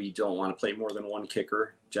 Generally, we don't want to play more than one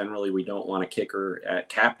kicker. Generally, we don't want a kicker at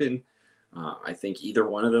captain. I think either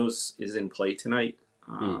one of those is in play tonight.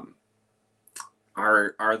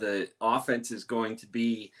 Are the offenses going to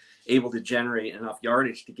be able to generate enough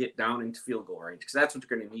yardage to get down into field goal range? Because that's what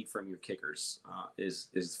you're going to need from your kickers is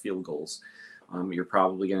field goals. You're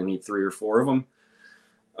probably going to need 3 or 4 of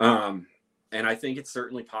them. And I think it's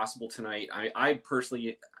certainly possible tonight. I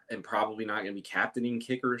personally am probably not going to be captaining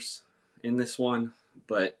kickers in this one,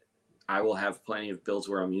 but I will have plenty of builds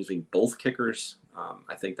where I'm using both kickers.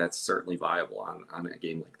 I think that's certainly viable on a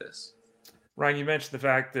game like this. Ryan, you mentioned the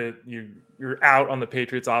fact that you're out on the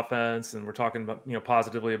Patriots offense, and we're talking about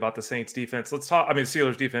positively about the Saints defense.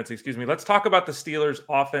 Steelers defense, excuse me. Let's talk about the Steelers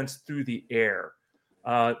offense through the air.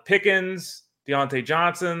 Pickens, Deontay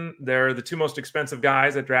Johnson, they're the 2 most expensive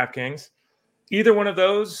guys at DraftKings. Either one of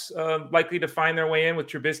those likely to find their way in with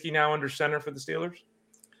Trubisky now under center for the Steelers?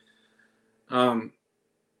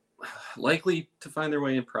 Likely to find their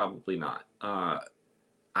way in, probably not.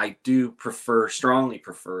 I do strongly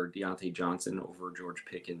prefer Deontay Johnson over George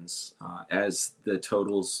Pickens as the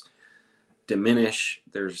totals diminish.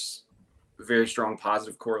 There's a very strong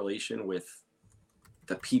positive correlation with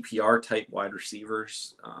the PPR type wide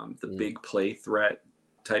receivers, the big play threat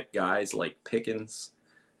type guys like Pickens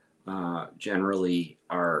generally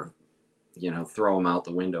are, throw them out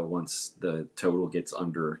the window once the total gets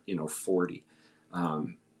under, 40.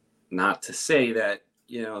 Not to say that,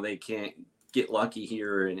 they can't get lucky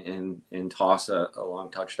here and toss a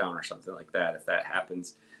long touchdown or something like that. If that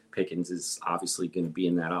happens, Pickens is obviously going to be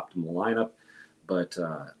in that optimal lineup, but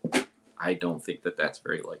I don't think that that's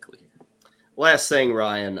very likely here. Last thing,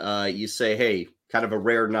 Ryan, you say, hey, kind of a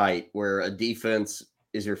rare night where a defense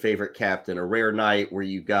is your favorite captain, a rare night where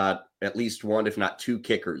you got at least one, if not two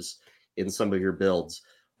kickers in some of your builds.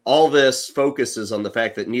 All this focuses on the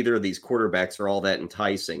fact that neither of these quarterbacks are all that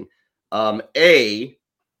enticing. A,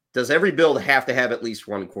 does every build have to have at least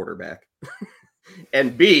one quarterback?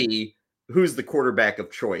 And B, who's the quarterback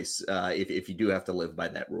of choice if you do have to live by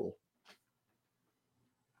that rule?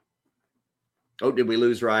 Oh, did we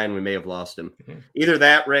lose Ryan? We may have lost him. Mm-hmm. Either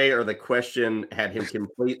that, Ray, or the question had him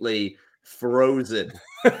completely frozen.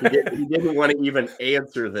 He didn't want to even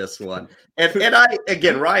answer this one. And I,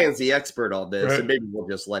 again, Ryan's the expert on this, right. And maybe we'll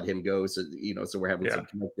just let him go so we're having some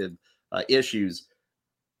connected issues.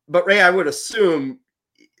 But Ray, I would assume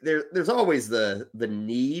there's always the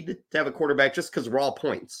need to have a quarterback just because raw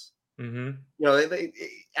points. Mm-hmm.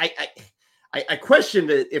 I questioned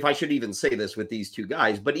if I should even say this with these two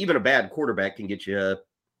guys, but even a bad quarterback can get you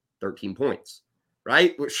 13 points,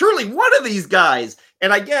 right? Surely one of these guys,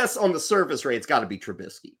 and I guess on the surface, Ray, it's got to be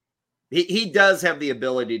Trubisky. He does have the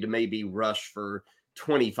ability to maybe rush for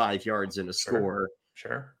 25 yards in a score.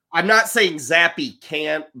 Sure. I'm not saying Zappy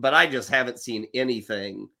can't, but I just haven't seen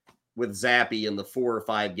anything with Zappy in the 4 or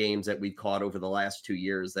 5 games that we've caught over the last 2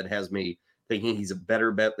 years that has me thinking he's a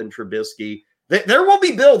better bet than Trubisky. There will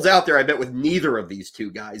be builds out there, I bet, with neither of these two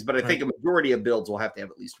guys, but I think a majority of builds will have to have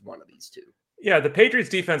at least one of these two. Yeah, the Patriots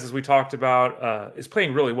defense, as we talked about, is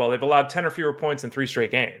playing really well. They've allowed 10 or fewer points in 3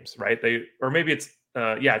 straight games, right? It's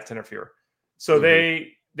 10 or fewer. So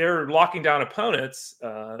they're locking down opponents.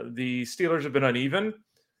 The Steelers have been uneven.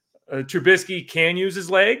 Trubisky can use his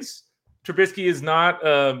legs. Trubisky is not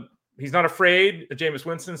he's not afraid, Jameis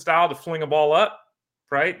Winston style, to fling a ball up,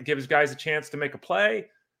 right? Give his guys a chance to make a play.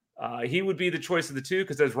 He would be the choice of the two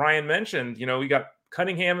because, as Ryan mentioned, we got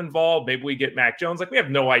Cunningham involved. Maybe we get Mac Jones. We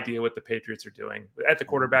have no idea what the Patriots are doing at the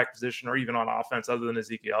quarterback position or even on offense other than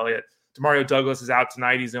Ezekiel Elliott. Demario Douglas is out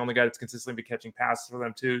tonight. He's the only guy that's consistently been catching passes for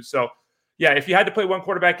them too. So, yeah, if you had to play one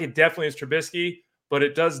quarterback, it definitely is Trubisky, but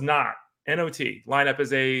it does not, NOT, line up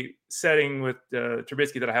as a setting with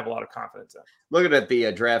Trubisky that I have a lot of confidence in. Looking at the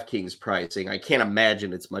DraftKings pricing, I can't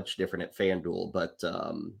imagine it's much different at FanDuel, but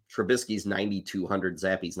Trubisky's 9,200,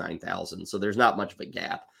 Zappy's 9,000. So there's not much of a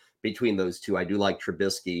gap between those two. I do like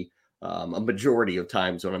Trubisky a majority of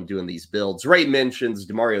times when I'm doing these builds. Ray mentions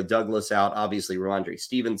Demario Douglas out. Obviously, Ramondre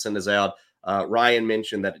Stevenson is out. Ryan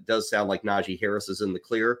mentioned that it does sound like Najee Harris is in the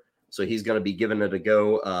clear, so he's going to be giving it a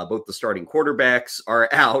go. Both the starting quarterbacks are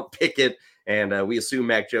out, Pickett, and we assume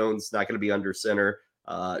Mac Jones not going to be under center.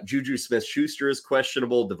 Juju Smith-Schuster is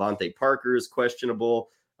questionable. Devontae Parker is questionable.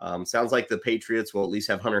 Sounds like the Patriots will at least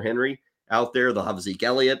have Hunter Henry out there. They'll have Zeke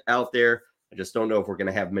Elliott out there. I just don't know if we're going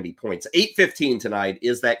to have many points. 8:15 tonight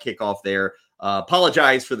is that kickoff there.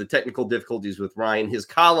 Apologize for the technical difficulties with Ryan. His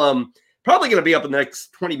column probably going to be up in the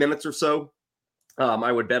next 20 minutes or so.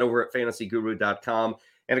 I would bet over at fantasyguru.com.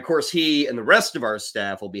 And, of course, he and the rest of our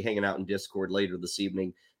staff will be hanging out in Discord later this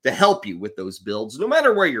evening to help you with those builds, no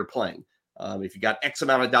matter where you're playing. If you got X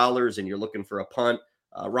amount of dollars and you're looking for a punt,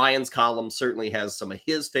 Ryan's column certainly has some of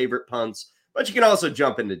his favorite punts, but you can also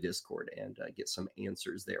jump into Discord and get some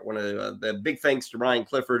answers there. One of the big thanks to Ryan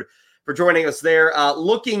Clifford for joining us there.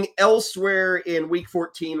 Looking elsewhere in Week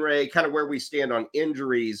 14, Ray, kind of where we stand on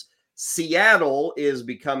injuries, Seattle is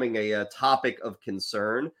becoming a topic of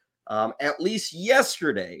concern. At least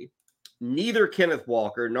yesterday, neither Kenneth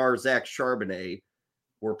Walker nor Zach Charbonnet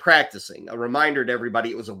were practicing. A reminder to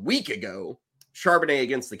everybody, it was a week ago. Charbonnet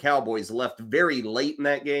against the Cowboys left very late in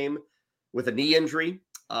that game with a knee injury.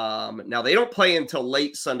 Now, they don't play until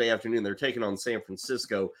late Sunday afternoon. They're taking on San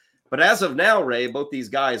Francisco. But as of now, Ray, both these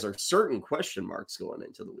guys are certain question marks going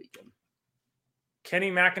into the weekend.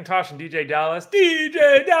 Kenny McIntosh and DJ Dallas.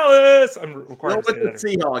 DJ Dallas! I'm required to say that. The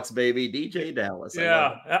Seahawks, baby. DJ Dallas.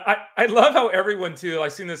 Yeah. I love how everyone, too,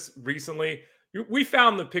 I've seen this recently. We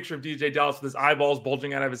found the picture of DJ Dallas with his eyeballs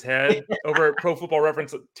bulging out of his head over at Pro Football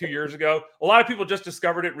Reference 2 years ago. A lot of people just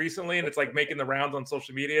discovered it recently, and it's making the rounds on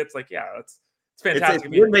social media. It's it's fantastic.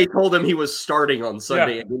 It's when they told him he was starting on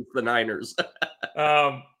Sunday against the Niners.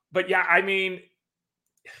 But yeah, I mean,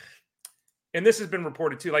 and this has been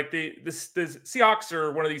reported too. Like the Seahawks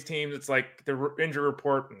are one of these teams. It's like the injury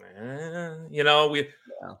report.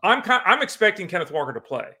 I'm expecting Kenneth Walker to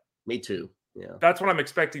play. Me too. Yeah, that's what I'm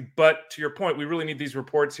expecting. But to your point, we really need these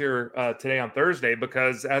reports here today on Thursday,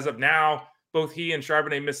 because as of now, both he and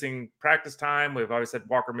Charbonnet missing practice time. We've always had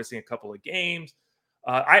Walker missing a couple of games.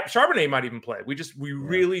 Charbonnet might even play. We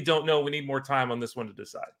really don't know. We need more time on this one to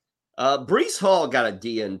decide. Breece Hall got a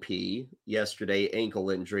DNP yesterday, ankle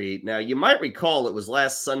injury. Now, you might recall it was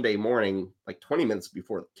last Sunday morning, like 20 minutes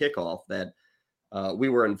before the kickoff, that we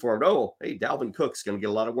were informed, hey, Dalvin Cook's going to get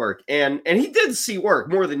a lot of work. And he did see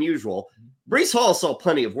work more than usual. Breece Hall saw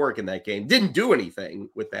plenty of work in that game. Didn't do anything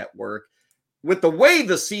with that work. With the way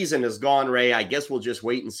the season has gone, Ray, I guess we'll just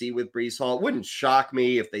wait and see with Breece Hall. It wouldn't shock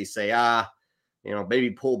me if they say,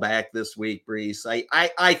 maybe pull back this week, Breece.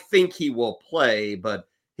 I think he will play, but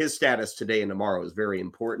his status today and tomorrow is very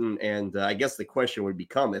important. And I guess the question would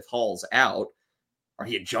become, if Hall's out, are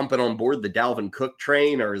you jumping on board the Dalvin Cook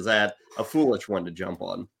train, or is that a foolish one to jump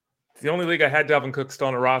on? The only league I had Dalvin Cook still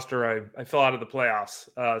on a roster, I fell out of the playoffs.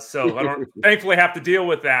 So I don't thankfully have to deal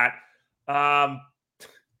with that.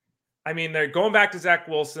 They're going back to Zach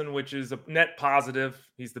Wilson, which is a net positive.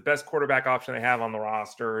 He's the best quarterback option they have on the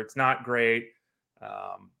roster. It's not great.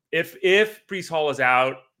 If Breece Hall is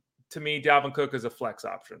out, to me, Dalvin Cook is a flex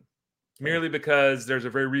option, merely because there's a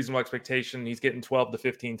very reasonable expectation he's getting 12 to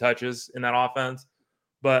 15 touches in that offense.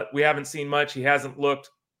 But we haven't seen much. He hasn't looked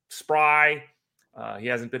spry. He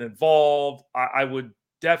hasn't been involved. I would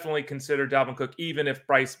definitely consider Dalvin Cook, even if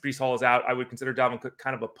Breece Hall is out, I would consider Dalvin Cook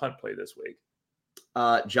kind of a punt play this week.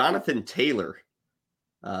 Jonathan Taylor,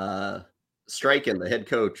 Strachan, the head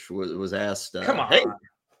coach, was asked, come on. Hey,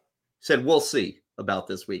 said, we'll see about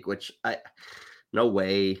this week, which no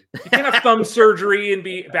way. You can't have thumb surgery and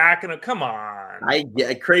be back in come on.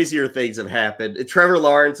 Crazier things have happened. Trevor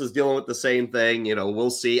Lawrence is dealing with the same thing. We'll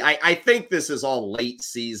see. I think this is all late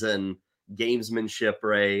season gamesmanship,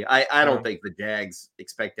 Ray. I don't think the Jags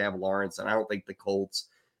expect to have Lawrence, and I don't think the Colts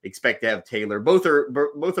expect to have Taylor. Both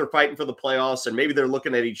are fighting for the playoffs, and maybe they're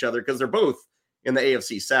looking at each other because they're both in the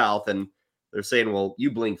AFC South, and they're saying, well,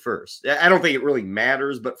 you blink first. I don't think it really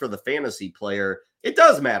matters, but for the fantasy player, it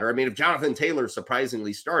does matter. If Jonathan Taylor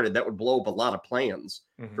surprisingly started, that would blow up a lot of plans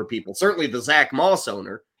for people. Certainly the Zach Moss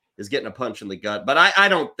owner is getting a punch in the gut, but I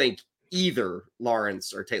don't think either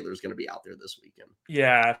Lawrence or Taylor is going to be out there this weekend.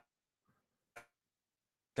 Yeah.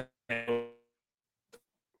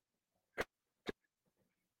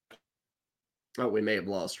 Oh, we may have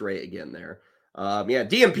lost Ray again there.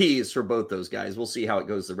 DNPs for both those guys. We'll see how it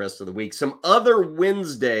goes the rest of the week. Some other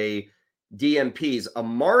Wednesday DNPs.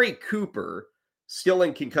 Amari Cooper still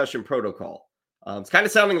in concussion protocol. It's kind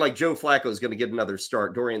of sounding like Joe Flacco is going to get another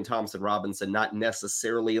start. Dorian Thompson-Robinson not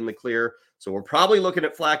necessarily in the clear. So we're probably looking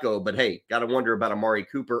at Flacco, but hey, got to wonder about Amari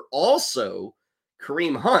Cooper. Also,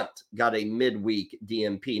 Kareem Hunt got a midweek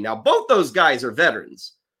DNP. Now, both those guys are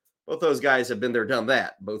veterans. Both those guys have been there, done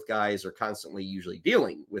that. Both guys are constantly usually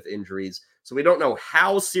dealing with injuries. So we don't know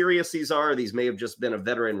how serious these are. These may have just been a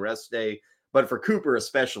veteran rest day. But for Cooper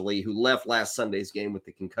especially, who left last Sunday's game with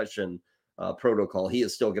the concussion protocol, he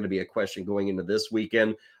is still going to be a question going into this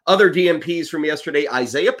weekend. Other DNPs from yesterday,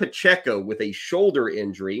 Isaiah Pacheco with a shoulder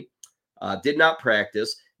injury, did not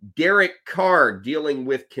practice. Derek Carr dealing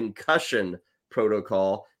with concussion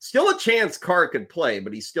protocol. Still a chance Carr could play,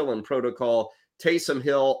 but he's still in protocol. Taysom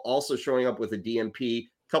Hill also showing up with a DNP.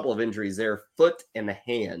 Couple of injuries there. Foot and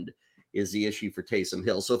hand is the issue for Taysom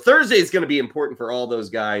Hill. So Thursday is going to be important for all those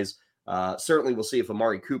guys. Certainly we'll see if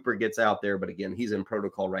Amari Cooper gets out there, but again, he's in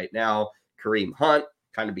protocol right now. Kareem Hunt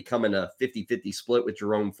kind of becoming a 50-50 split with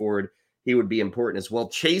Jerome Ford. He would be important as well.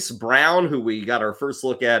 Chase Brown, who we got our first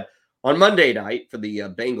look at on Monday night for the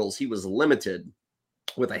Bengals, he was limited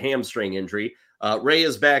with a hamstring injury. Ray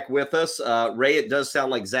is back with us. Ray, it does sound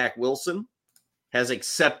like Zach Wilson has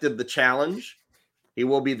accepted the challenge. He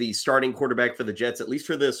will be the starting quarterback for the Jets, at least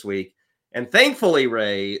for this week. And thankfully,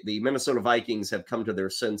 Ray, the Minnesota Vikings have come to their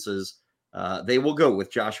senses. They will go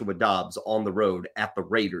with Joshua Dobbs on the road at the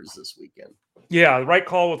Raiders this weekend. Yeah, the right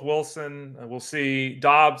call with Wilson. We'll see.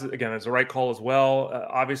 Dobbs, again, is the right call as well.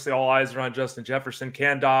 Obviously, all eyes are on Justin Jefferson.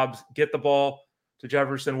 Can Dobbs get the ball to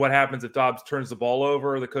Jefferson? What happens if Dobbs turns the ball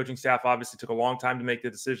over? The coaching staff obviously took a long time to make the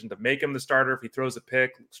decision to make him the starter. If he throws a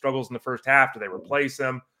pick, struggles in the first half, do they replace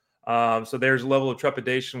him? So there's a level of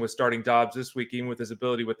trepidation with starting Dobbs this week, even with his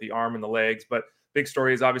ability with the arm and the legs. But big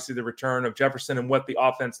story is obviously the return of Jefferson and what the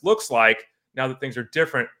offense looks like now that things are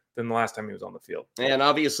different than the last time he was on the field. And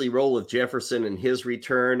obviously role with Jefferson and his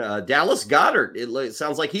return. Dallas Goedert, it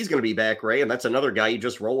sounds like he's going to be back, Ray, and that's another guy, you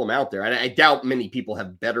just roll him out there. I doubt many people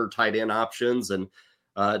have better tight end options, and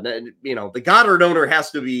The Goddard owner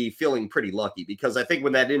has to be feeling pretty lucky because I think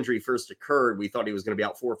when that injury first occurred, we thought he was going to be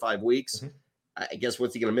out 4 or 5 weeks. Mm-hmm. I guess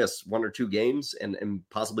what's he going to miss? 1 or 2 games and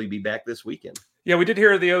possibly be back this weekend. Yeah, we did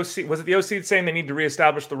hear the OC. Was it the OC saying they need to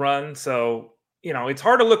reestablish the run? So, it's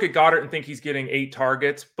hard to look at Goddard and think he's getting 8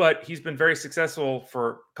 targets, but he's been very successful for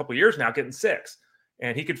a couple of years now, getting 6.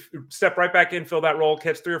 And he could step right back in, fill that role,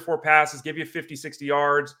 catch 3 or 4 passes, give you 50, 60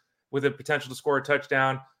 yards with a potential to score a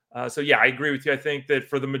touchdown. So, yeah, I agree with you. I think that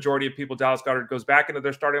for the majority of people, Dallas Goedert goes back into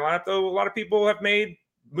their starting lineup, though a lot of people have made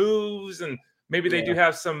moves, and maybe they do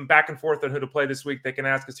have some back and forth on who to play this week. They can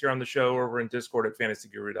ask us here on the show or over in Discord at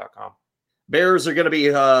fantasyguru.com. Bears are going to be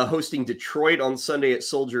hosting Detroit on Sunday at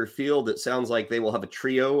Soldier Field. It sounds like they will have a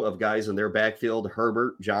trio of guys in their backfield,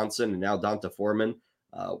 Herbert, Johnson, and now Donta Foreman.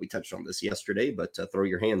 We touched on this yesterday, but throw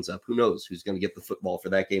your hands up. Who knows who's going to get the football for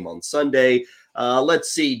that game on Sunday?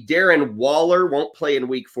 Let's see. Darren Waller won't play in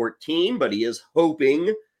Week 14, but he is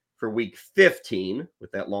hoping for Week 15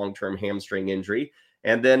 with that long-term hamstring injury.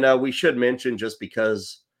 And then we should mention, just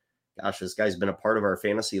because, gosh, this guy's been a part of our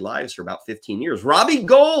fantasy lives for about 15 years. Robbie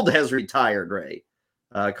Gould has retired, Ray.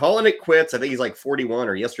 Calling it quits. I think he's like 41,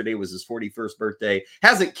 or yesterday was his 41st birthday.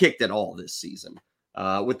 Hasn't kicked at all this season.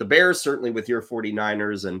 With the Bears, certainly with your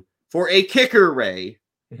 49ers, and for a kicker, Ray,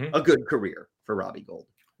 a good career for Robbie Gould.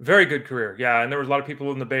 Very good career. Yeah, and there was a lot of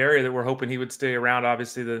people in the Bay Area that were hoping he would stay around.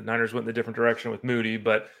 Obviously, the Niners went in a different direction with Moody,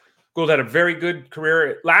 but Gould had a very good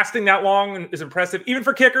career. Lasting that long is impressive. Even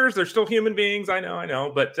for kickers, they're still human beings. I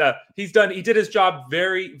know. But he did his job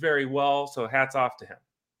very, very well. So hats off to him.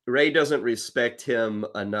 Ray doesn't respect him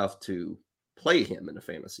enough to play him in a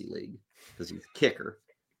fantasy league because he's a kicker.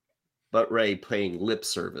 But Ray paying lip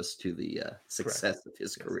service to the success of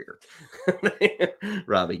his career.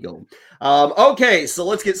 Robbie Gould. Okay, so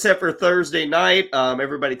let's get set for Thursday night.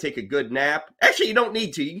 Everybody take a good nap. Actually, you don't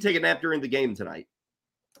need to. You can take a nap during the game tonight.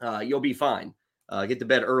 You'll be fine. Get to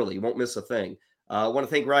bed early. You won't miss a thing. I want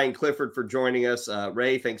to thank Ryan Clifford for joining us.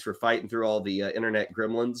 Ray, thanks for fighting through all the internet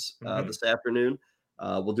gremlins this afternoon.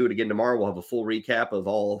 We'll do it again tomorrow. We'll have a full recap of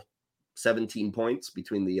all 17 points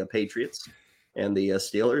between the Patriots and the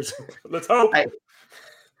Steelers. Let's hope.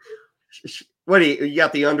 What do you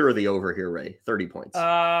got, the under or the over here, Ray? 30 points.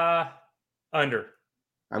 Under.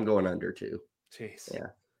 I'm going under too. Jeez. Yeah.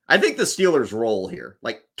 I think the Steelers roll here,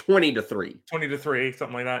 like 20-3. 20-3,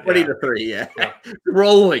 something like that. 20-3, yeah.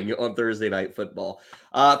 Rolling on Thursday Night Football.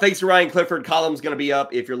 Thanks to Ryan Clifford. Column's going to be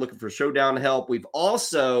up if you're looking for showdown help. We've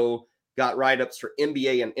also got write-ups for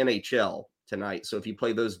NBA and NHL tonight. So if you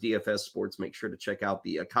play those DFS sports, make sure to check out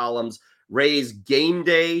the columns. Ray's game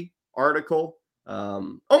day article,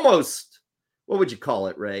 almost, what would you call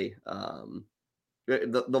it, Ray?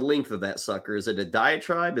 The length of that sucker. Is it a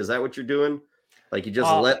diatribe? Is that what you're doing? Like you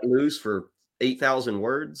just let loose for 8,000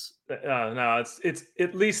 words? No, it's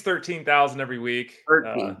at least 13,000 every week.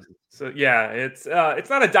 13. So yeah, it's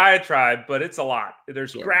not a diatribe, but it's a lot.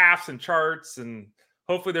 There's graphs and charts, and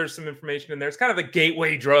hopefully there's some information in there. It's kind of a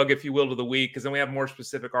gateway drug, if you will, to the week, because then we have more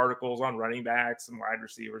specific articles on running backs and wide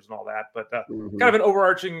receivers and all that. But kind of an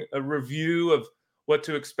overarching review of what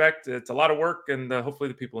to expect. It's a lot of work, and hopefully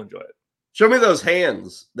the people enjoy it. Show me those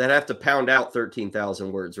hands that have to pound out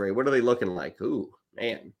 13,000 words, Ray. What are they looking like? Ooh,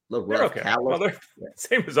 man, look rough. Okay. Well, they're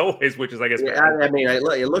same as always, which is, I guess. Yeah, I mean,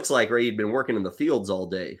 it looks like Ray, you'd been working in the fields all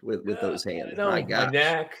day with those hands. My gosh. My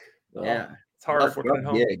neck. Yeah. It's hard working at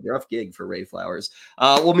home. Rough gig for Ray Flowers.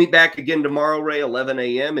 We'll meet back again tomorrow, Ray, 11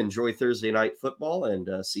 a.m. Enjoy Thursday Night Football,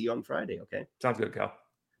 and see you on Friday, okay? Sounds good, Cal.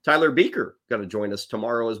 Tyler Beaker going to join us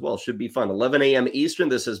tomorrow as well. Should be fun. 11 a.m. Eastern.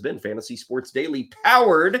 This has been Fantasy Sports Daily,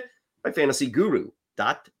 powered by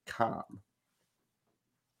fantasyguru.com.